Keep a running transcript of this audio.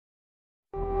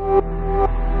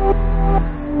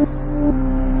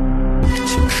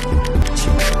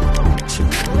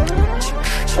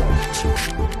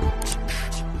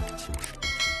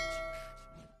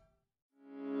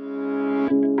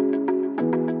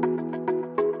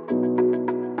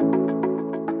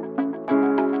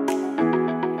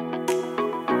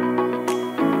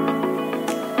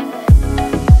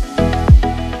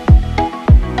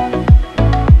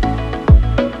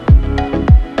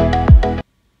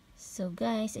So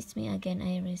guys, it's me again,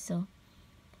 Iris. So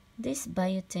this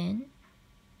Biotin,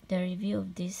 the review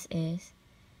of this is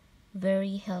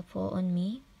very helpful on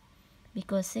me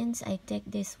because since I take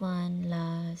this one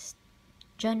last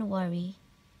January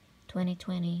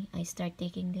 2020, I start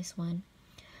taking this one.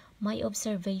 My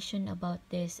observation about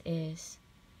this is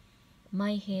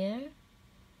my hair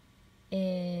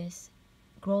is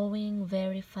growing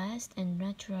very fast and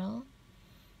natural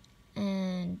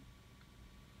and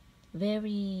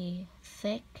very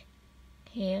thick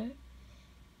hair,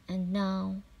 and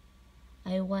now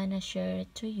I wanna share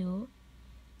it to you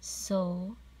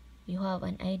so you have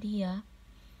an idea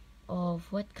of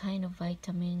what kind of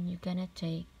vitamin you're gonna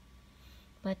take.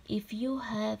 But if you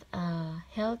have a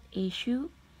health issue,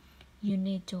 you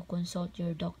need to consult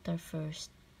your doctor first.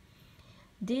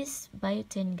 This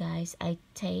Biotin, guys, I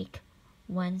take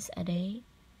once a day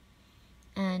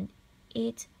and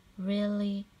it's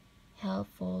really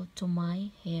helpful to my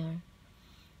hair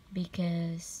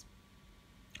because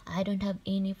I don't have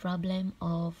any problem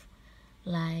of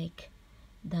like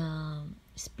the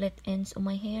split ends of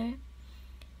my hair.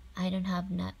 I don't have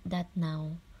that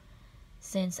now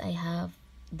since I have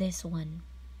this one.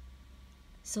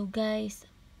 So guys,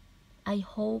 I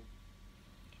hope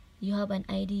you have an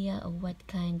idea of what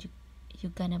kind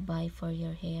you're gonna buy for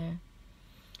your hair.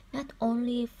 Not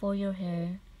only for your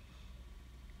hair,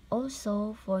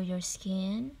 also for your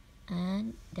skin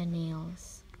and the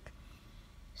nails.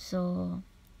 So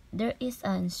there is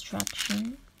an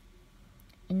instruction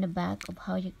in the back of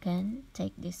how you can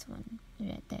take this one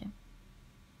right there.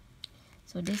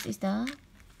 So this is the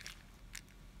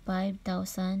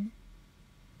 5000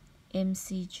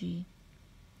 mcg.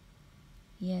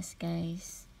 Yes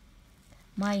guys,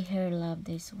 my hair love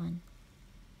this one.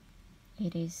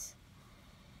 It is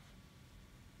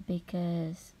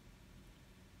because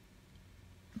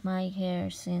my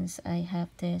hair, since I have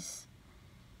this,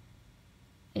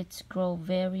 it's grow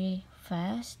very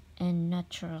fast and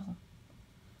natural.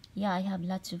 Yeah, I have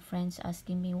lots of friends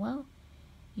asking me, wow,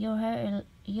 your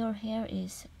hair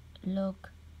is look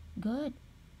good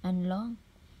and long.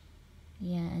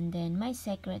 Yeah, and then my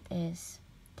secret is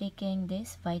taking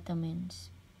these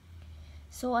vitamins.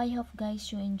 So I hope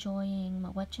guys you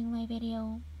enjoying watching my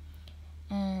video,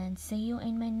 and see you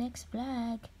in my next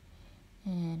vlog,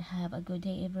 and have a good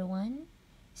day everyone.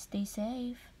 Stay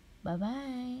safe. Bye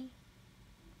bye.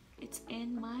 It's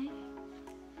in my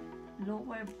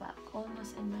lower back,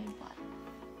 almost in my butt.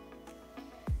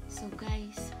 So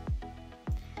guys,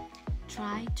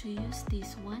 try to use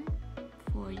this one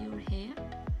for your hair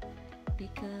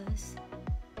because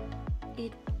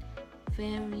it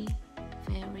very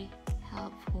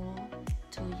helpful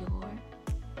to your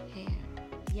hair.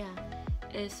 Yeah,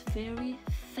 it's very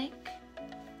thick.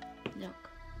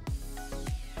 Look,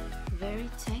 very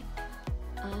thick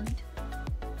and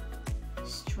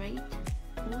straight,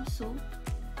 also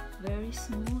very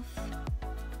smooth.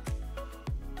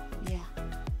 Yeah,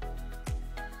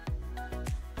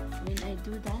 when I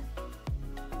do that,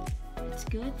 it's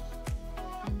good.